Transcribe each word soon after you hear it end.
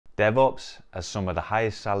DevOps has some of the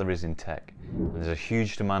highest salaries in tech, and there's a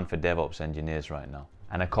huge demand for DevOps engineers right now.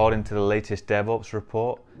 And according to the latest DevOps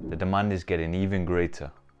report, the demand is getting even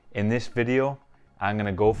greater. In this video, I'm going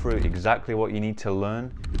to go through exactly what you need to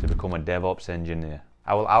learn to become a DevOps engineer.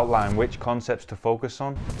 I will outline which concepts to focus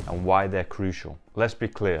on and why they're crucial. Let's be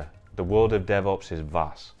clear, the world of DevOps is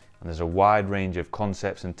vast, and there's a wide range of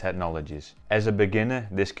concepts and technologies. As a beginner,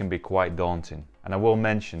 this can be quite daunting, and I will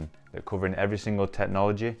mention that covering every single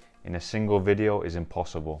technology in a single video is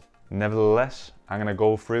impossible. Nevertheless, I'm going to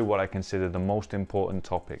go through what I consider the most important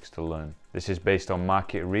topics to learn. This is based on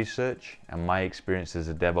market research and my experience as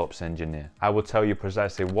a DevOps engineer. I will tell you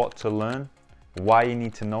precisely what to learn, why you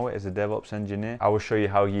need to know it as a DevOps engineer. I will show you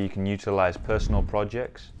how you can utilize personal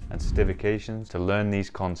projects and certifications to learn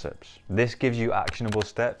these concepts. This gives you actionable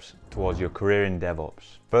steps towards your career in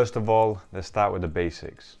DevOps. First of all, let's start with the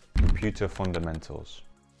basics. Computer fundamentals.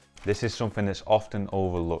 This is something that's often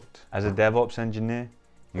overlooked. As a DevOps engineer,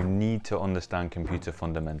 you need to understand computer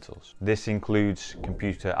fundamentals. This includes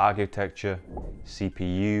computer architecture,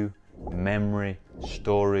 CPU, memory,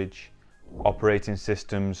 storage, operating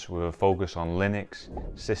systems with a focus on Linux,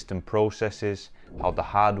 system processes, how the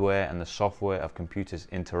hardware and the software of computers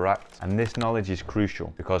interact. And this knowledge is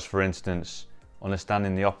crucial because, for instance,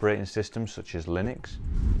 understanding the operating system such as Linux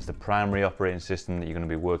is the primary operating system that you're going to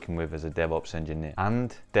be working with as a DevOps engineer.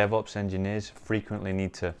 And DevOps engineers frequently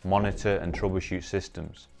need to monitor and troubleshoot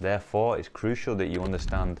systems. Therefore, it's crucial that you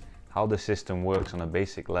understand how the system works on a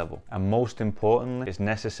basic level. And most importantly, it's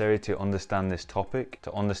necessary to understand this topic,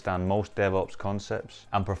 to understand most DevOps concepts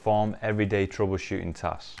and perform everyday troubleshooting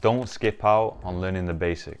tasks. Don't skip out on learning the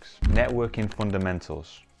basics. Networking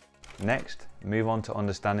fundamentals. Next, move on to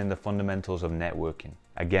understanding the fundamentals of networking.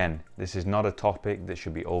 Again, this is not a topic that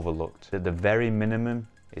should be overlooked. At the very minimum,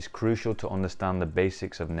 it's crucial to understand the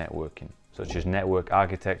basics of networking, such as network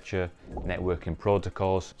architecture, networking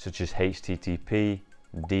protocols, such as HTTP,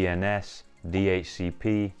 DNS,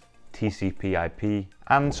 DHCP, TCP/IP,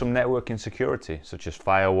 and some networking security, such as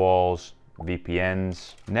firewalls,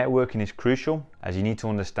 VPNs. Networking is crucial as you need to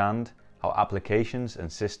understand how applications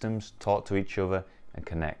and systems talk to each other and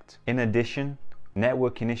connect. In addition,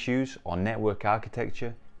 networking issues or network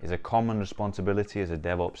architecture is a common responsibility as a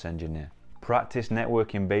DevOps engineer. Practice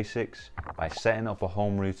networking basics by setting up a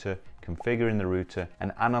home router, configuring the router,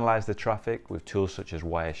 and analyze the traffic with tools such as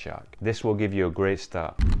Wireshark. This will give you a great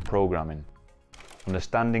start. Programming.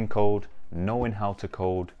 Understanding code, knowing how to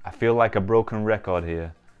code. I feel like a broken record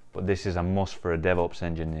here, but this is a must for a DevOps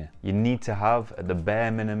engineer. You need to have, at the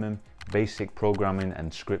bare minimum, basic programming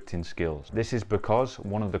and scripting skills. This is because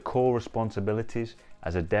one of the core responsibilities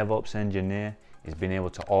as a DevOps engineer is being able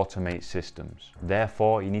to automate systems.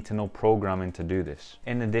 Therefore, you need to know programming to do this.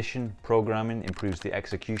 In addition, programming improves the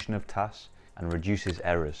execution of tasks and reduces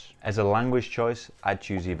errors. As a language choice, I'd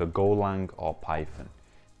choose either Golang or Python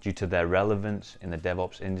due to their relevance in the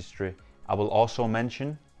DevOps industry. I will also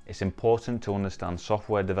mention it's important to understand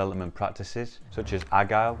software development practices such as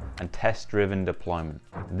Agile and test-driven deployment.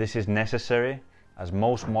 This is necessary as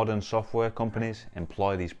most modern software companies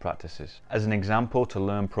employ these practices. As an example, to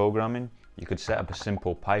learn programming, you could set up a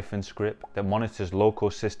simple Python script that monitors local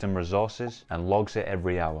system resources and logs it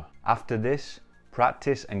every hour. After this,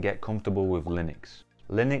 practice and get comfortable with Linux.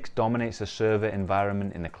 Linux dominates the server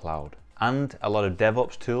environment in the cloud, and a lot of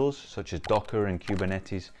DevOps tools such as Docker and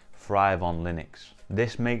Kubernetes thrive on Linux.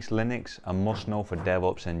 This makes Linux a must-know for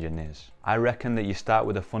DevOps engineers. I reckon that you start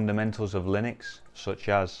with the fundamentals of Linux, such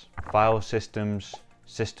as file systems,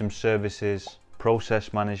 system services,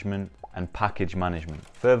 process management, and package management.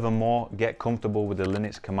 Furthermore, get comfortable with the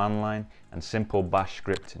Linux command line and simple bash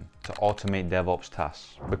scripting to automate DevOps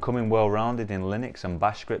tasks. Becoming well-rounded in Linux and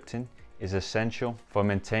bash scripting is essential for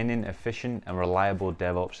maintaining efficient and reliable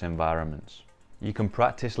DevOps environments. You can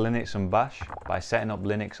practice Linux and bash by setting up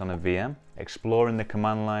Linux on a VM, exploring the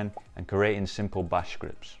command line, and creating simple bash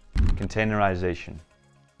scripts. Containerization.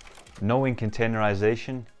 Knowing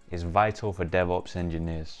containerization is vital for DevOps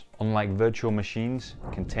engineers. Unlike virtual machines,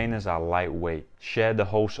 containers are lightweight, share the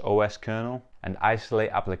host OS kernel, and isolate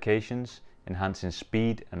applications, enhancing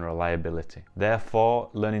speed and reliability. Therefore,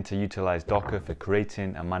 learning to utilize Docker for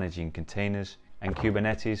creating and managing containers and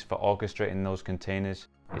Kubernetes for orchestrating those containers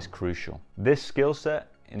is crucial. This skill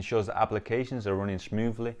set ensures that applications are running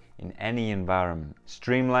smoothly in any environment,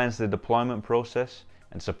 streamlines the deployment process,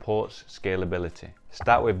 and supports scalability.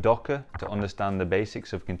 Start with Docker to understand the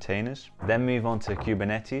basics of containers, then move on to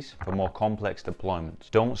Kubernetes for more complex deployments.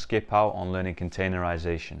 Don't skip out on learning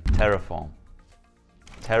containerization. Terraform.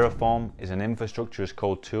 Terraform is an infrastructure as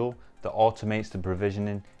code tool that automates the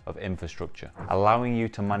provisioning of infrastructure, allowing you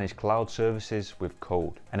to manage cloud services with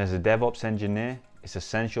code. And as a DevOps engineer, it's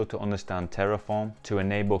essential to understand Terraform to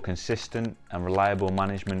enable consistent and reliable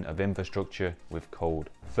management of infrastructure with code.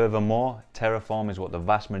 Furthermore, Terraform is what the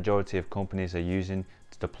vast majority of companies are using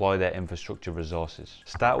to deploy their infrastructure resources.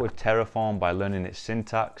 Start with Terraform by learning its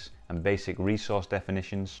syntax and basic resource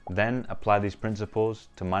definitions, then apply these principles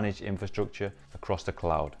to manage infrastructure across the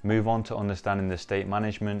cloud. Move on to understanding the state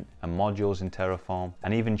management and modules in Terraform,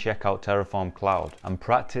 and even check out Terraform Cloud, and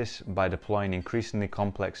practice by deploying increasingly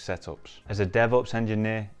complex setups. As a DevOps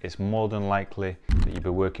engineer, it's more than likely that you'll be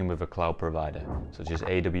working with a cloud provider, such as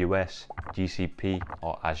AWS, GCP,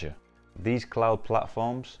 or Azure. These cloud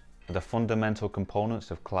platforms are the fundamental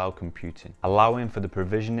components of cloud computing, allowing for the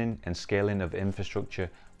provisioning and scaling of infrastructure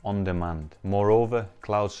on demand. Moreover,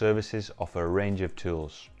 cloud services offer a range of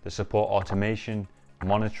tools that support automation,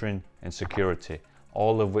 monitoring, and security,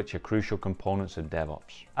 all of which are crucial components of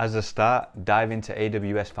DevOps. As a start, dive into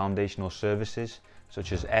AWS foundational services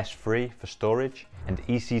such as S3 for storage and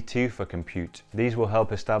EC2 for compute. These will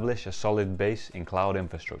help establish a solid base in cloud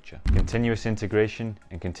infrastructure. Continuous integration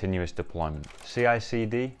and continuous deployment.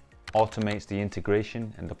 CI/CD automates the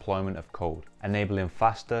integration and deployment of code, enabling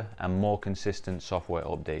faster and more consistent software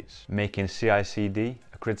updates, making CI/CD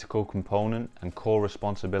a critical component and core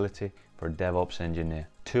responsibility for a DevOps engineer.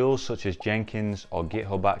 Tools such as Jenkins or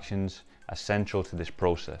GitHub Actions are central to this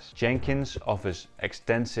process. Jenkins offers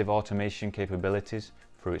extensive automation capabilities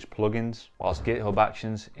through its plugins, whilst GitHub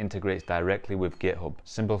Actions integrates directly with GitHub,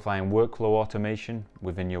 simplifying workflow automation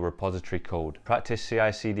within your repository code. Practice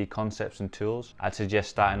CI/CD concepts and tools. I'd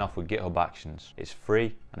suggest starting off with GitHub Actions. It's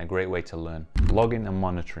free and a great way to learn. Logging and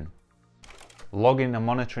monitoring. Logging and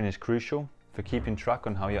monitoring is crucial for keeping track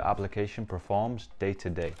on how your application performs day to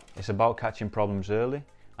day. It's about catching problems early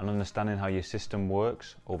and understanding how your system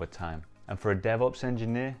works over time. And for a DevOps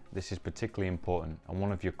engineer, this is particularly important and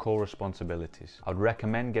one of your core responsibilities. I would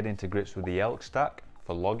recommend getting to grips with the Elk stack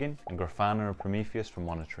for logging and Grafana and Prometheus for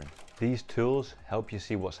monitoring. These tools help you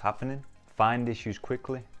see what's happening, find issues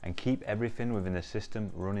quickly, and keep everything within the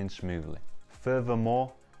system running smoothly.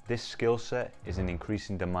 Furthermore, this skill set is in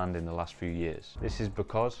increasing demand in the last few years. This is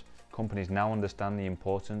because companies now understand the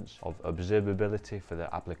importance of observability for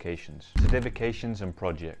their applications. Certifications and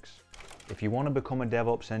projects. If you want to become a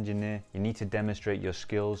DevOps engineer, you need to demonstrate your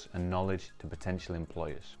skills and knowledge to potential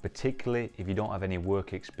employers, particularly if you don't have any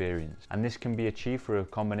work experience. And this can be achieved through a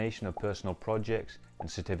combination of personal projects and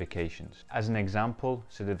certifications. As an example,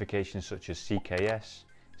 certifications such as CKS,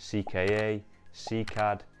 CKA,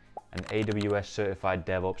 CCAD, and AWS Certified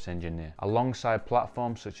DevOps Engineer, alongside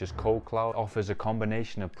platforms such as KodeKloud, offers a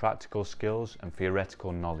combination of practical skills and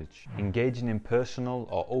theoretical knowledge. Engaging in personal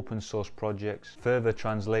or open source projects further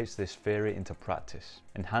translates this theory into practice,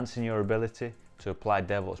 enhancing your ability to apply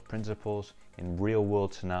DevOps principles in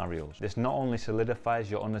real-world scenarios. This not only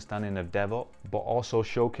solidifies your understanding of DevOps, but also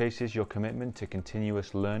showcases your commitment to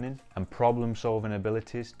continuous learning and problem-solving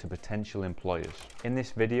abilities to potential employers. In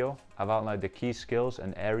this video, I've outlined the key skills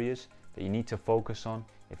and areas that you need to focus on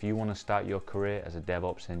if you want to start your career as a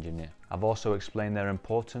DevOps engineer. I've also explained their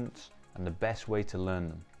importance and the best way to learn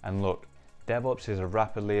them. And look, DevOps is a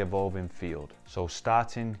rapidly evolving field, so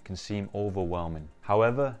starting can seem overwhelming.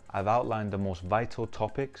 However, I've outlined the most vital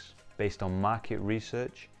topics based on market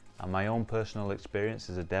research and my own personal experience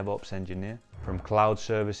as a DevOps engineer, from cloud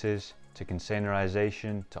services to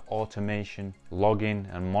containerization to automation, logging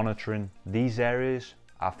and monitoring. These areas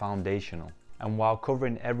are foundational. And while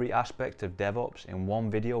covering every aspect of DevOps in one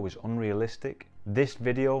video is unrealistic, this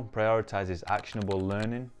video prioritizes actionable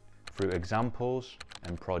learning through examples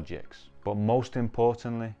and projects. But most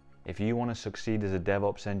importantly, if you want to succeed as a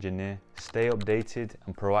DevOps engineer, stay updated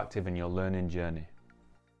and proactive in your learning journey.